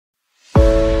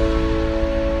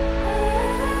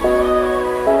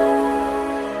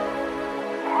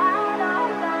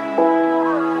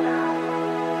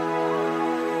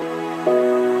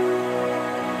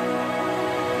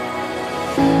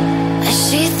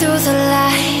through the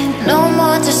light, no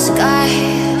more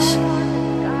disguise.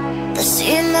 The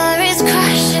scenery's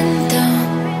crashing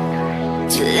down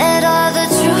to let all the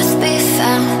truth be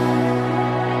found.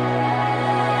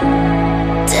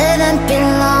 Didn't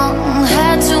belong,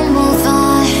 had to move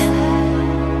on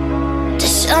to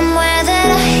somewhere that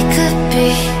I could be.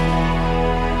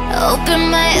 Open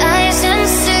my eyes and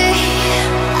see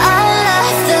all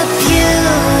of the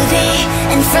beauty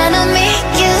in front of me,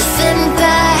 giving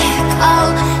back all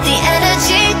the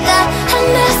energy that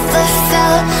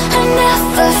I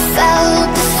never felt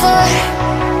before.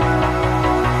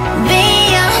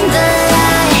 Beyond the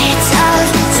lights of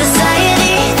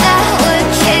society that would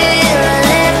kill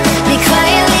me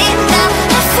quietly, now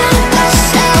I found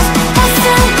myself out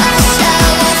of my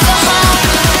head.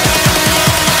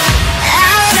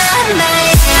 Out of my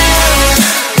head.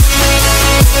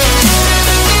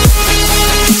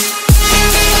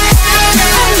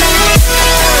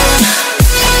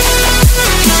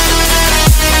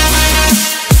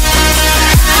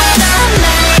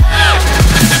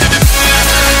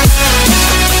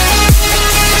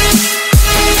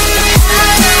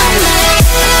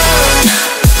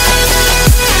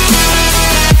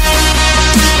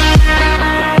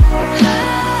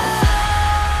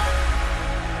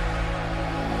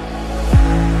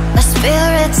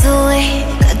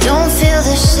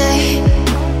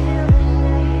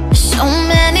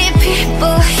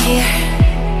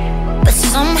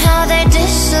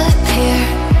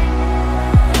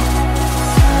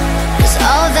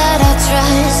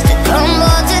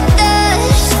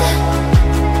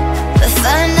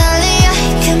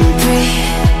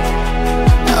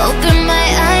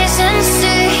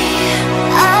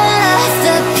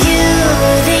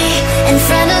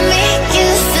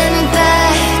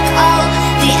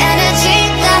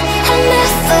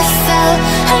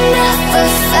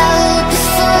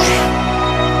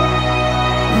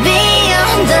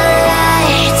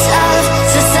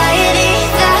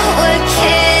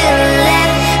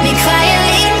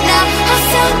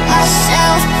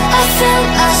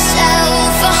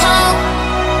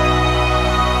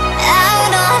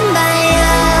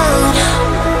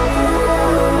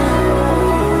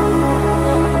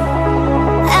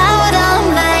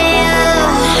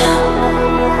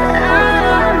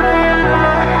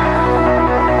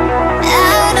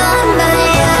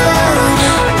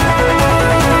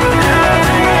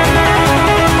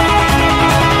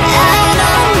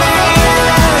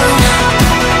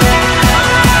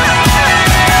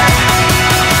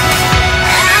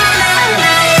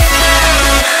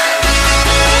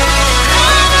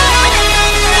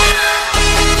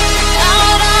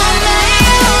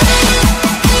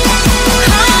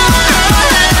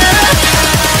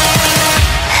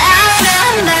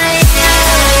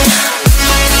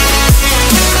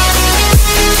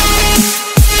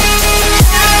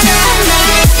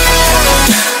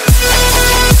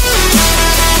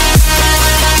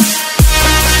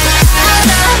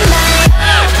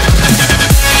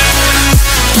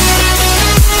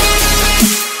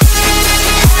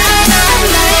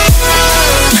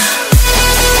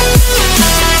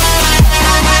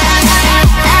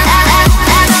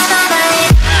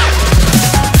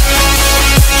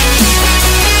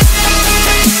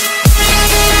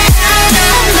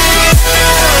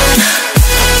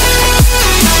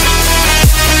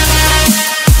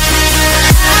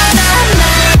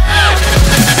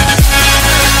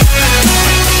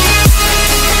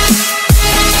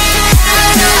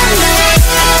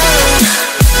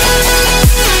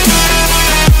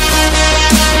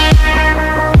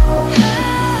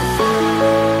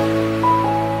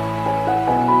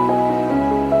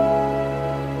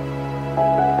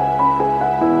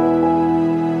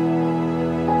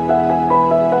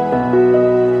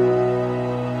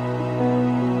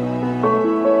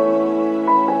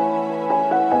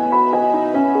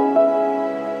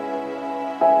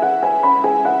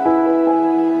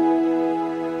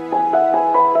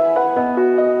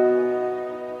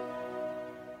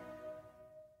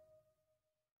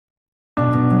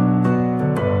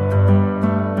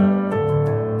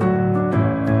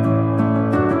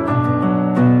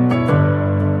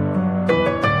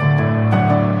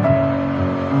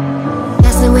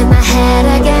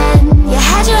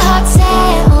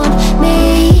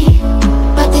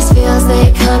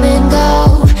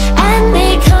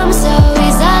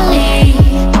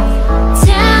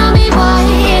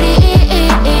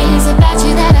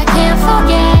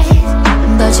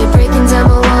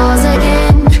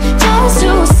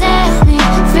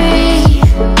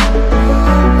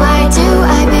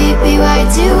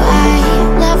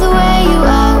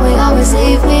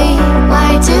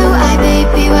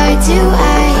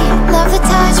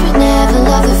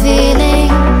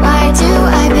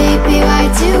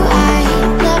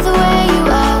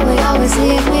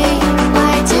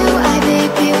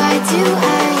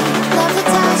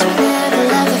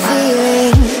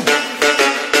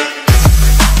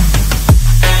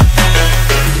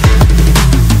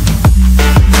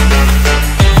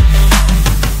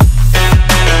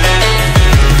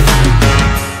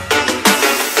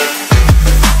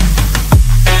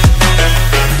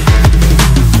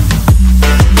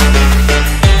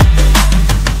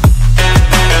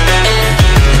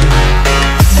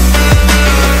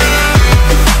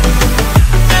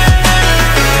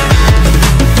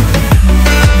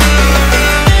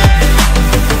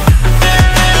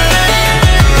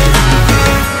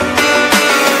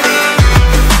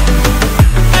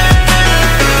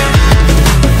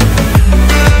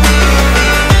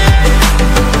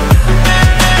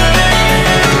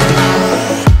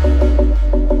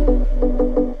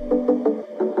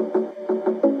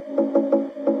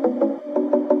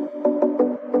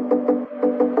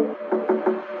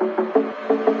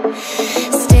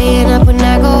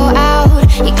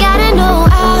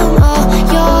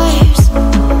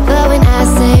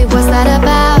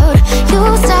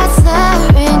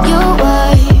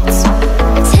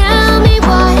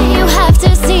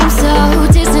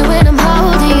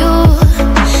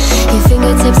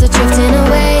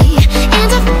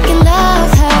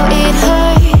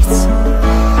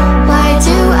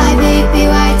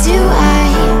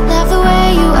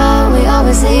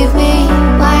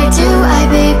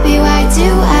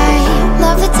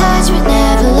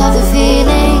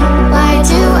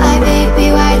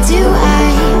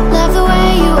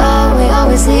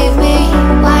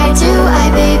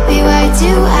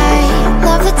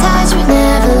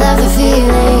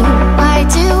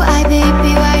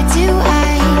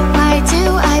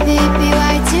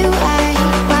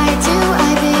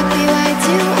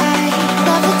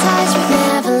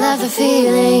 have the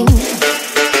feeling.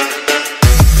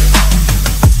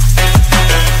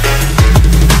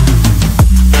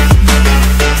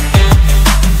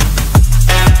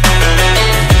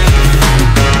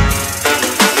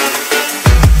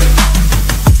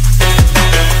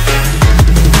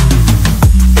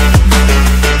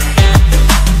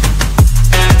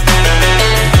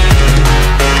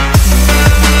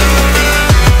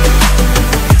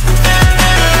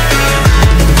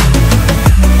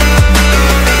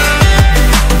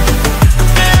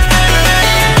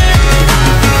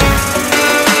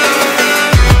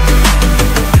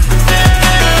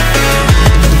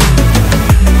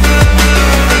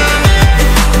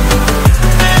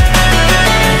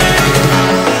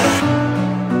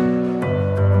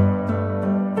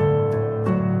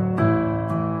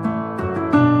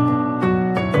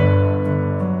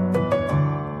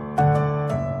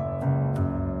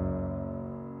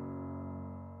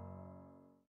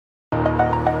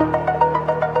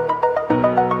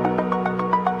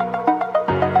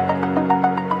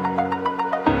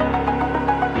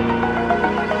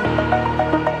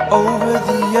 Over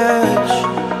the edge,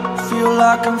 feel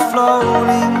like I'm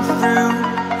floating through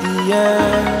the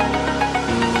air.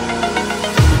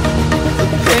 The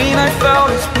pain I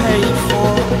felt is paid for,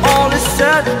 all is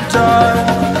said and done.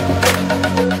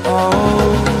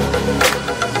 Oh,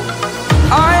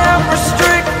 I am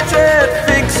restricted,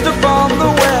 fixed upon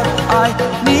the web. I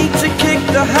need to kick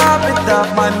the habit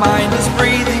that my mind is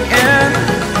breathing in.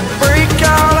 Break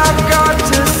out, I've got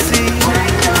to see.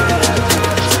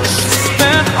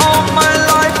 All my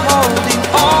life holding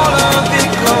all of it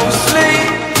closely.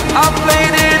 I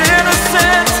played it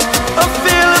innocent, a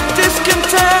feel of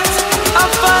discontent.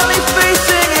 I'm finally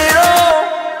facing it all,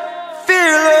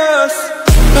 fearless.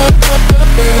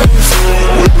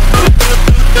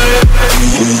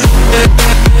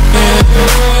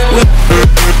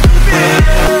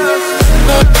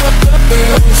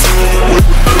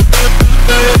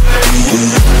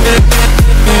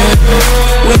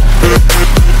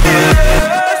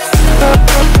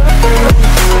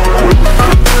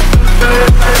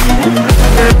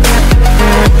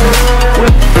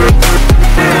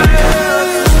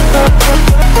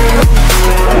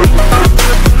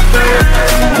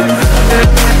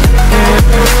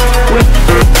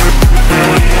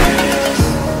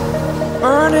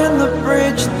 Burning the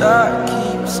bridge that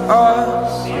keeps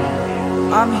us.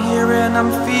 I'm here and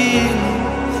I'm feeling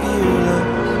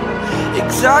fearless.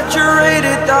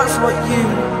 Exaggerated, that's what you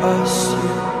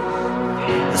assume.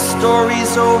 The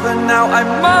story's over now, I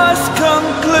must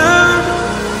conclude.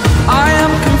 I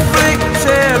am